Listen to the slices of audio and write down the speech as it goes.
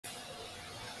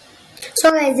So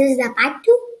guys, this is the part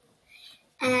 2,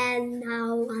 and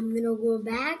now I'm gonna go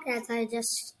back as I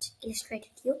just illustrated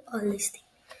you all this thing.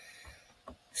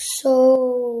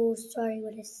 So sorry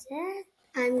what I said.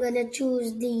 I'm gonna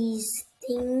choose these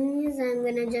things. I'm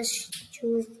gonna just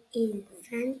choose in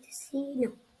fantasy.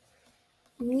 No.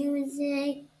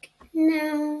 Music.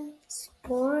 No.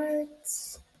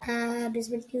 Sports.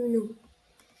 Baseball team. No.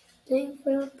 Playing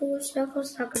football,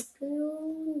 soccer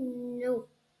team. No.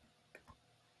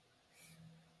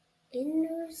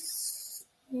 Indoors.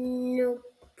 No.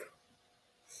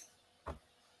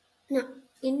 No,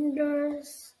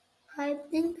 indoors. I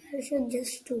think I should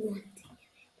just do one thing.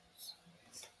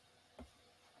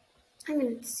 I'm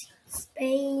gonna see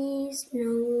space.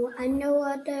 No,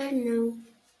 underwater. No,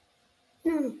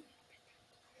 no.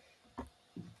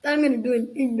 I'm gonna do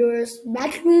an indoors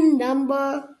bathroom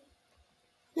number.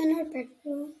 No, not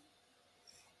bedroom.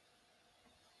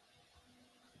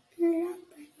 Not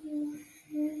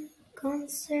bedroom.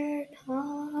 Concert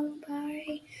hall,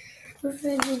 party,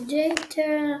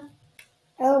 refrigerator.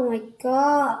 Oh my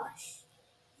gosh,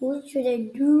 what should I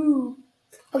do?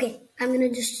 Okay, I'm gonna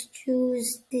just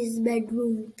choose this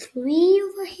bedroom 3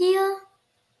 over here.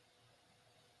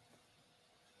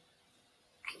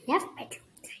 I love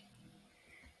bedroom 3.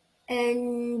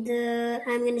 And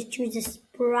I'm gonna choose a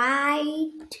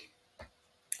Sprite.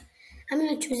 I'm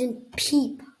gonna choose a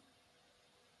Peep.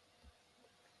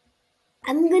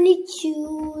 I'm gonna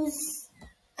choose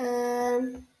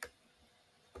I'm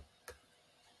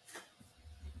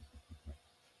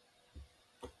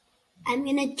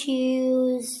gonna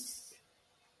choose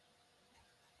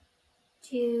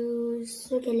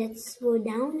okay, let's go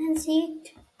down and see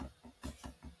it.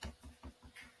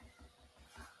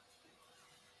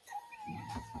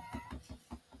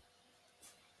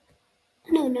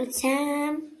 No, not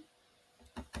Sam.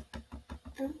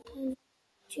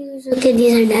 Choose, okay,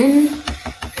 these are done.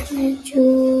 I'm gonna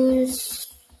choose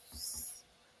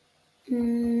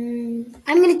I'm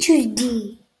gonna choose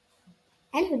D.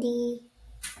 Hello D.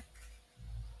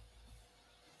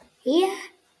 Here.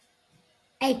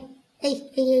 Hey,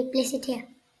 place it here.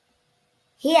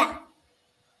 Here.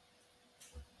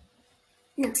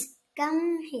 No,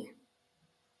 come here.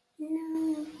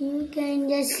 No, you can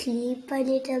just sleep a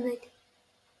little bit.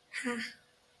 Ha.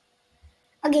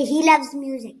 Okay, he loves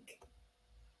music.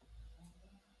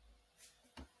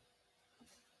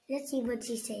 Let's see what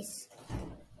she says.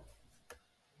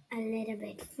 A little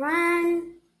bit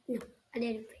front. No, a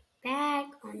little bit back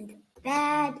on the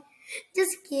bed.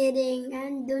 Just kidding. I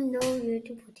don't know where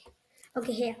to put it.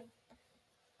 Okay, here.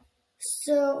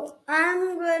 So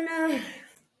I'm gonna.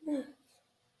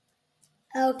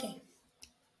 Okay.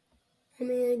 I'm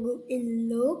gonna go in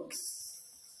looks.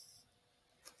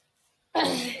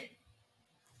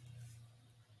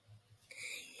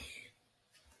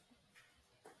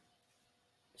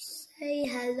 Say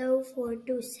hello for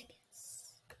 2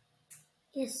 seconds.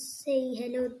 Yes, say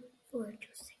hello for 2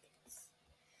 seconds.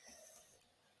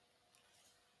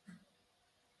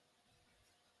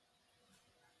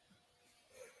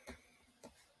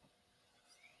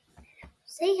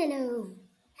 Say hello.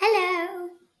 Hello.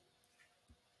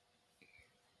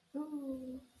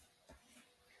 Oh.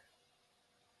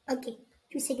 Okay,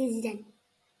 2 seconds is done.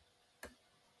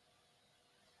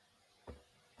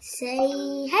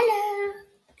 Say hello.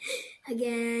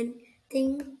 Again.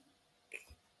 Think.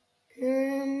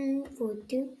 For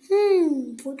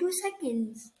 2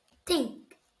 seconds.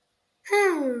 Think.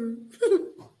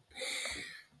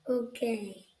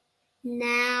 Okay.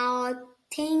 Now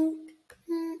think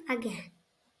again.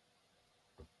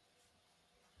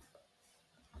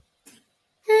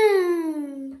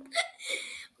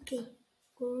 Okay.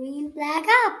 Green flag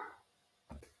up.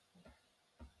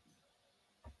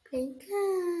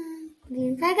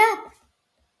 Green flag up.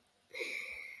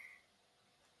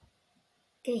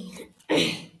 Okay.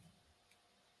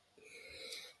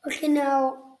 Okay,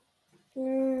 now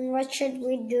what should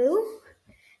we do?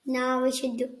 Now we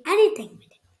should do anything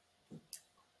with it.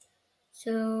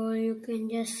 So you can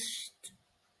just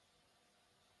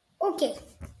okay.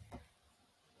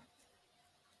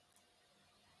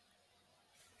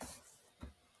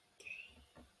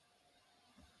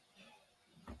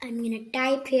 I'm gonna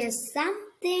type here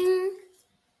something.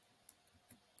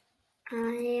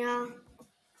 I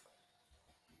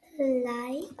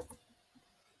like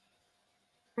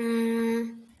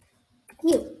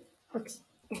you. Okay.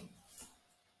 Done.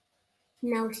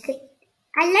 Now say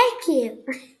I like you.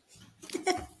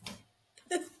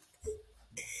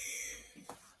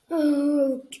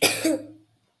 Okay.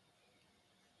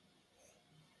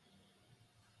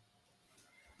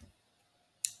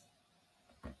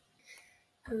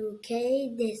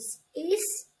 Okay, this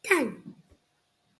is done.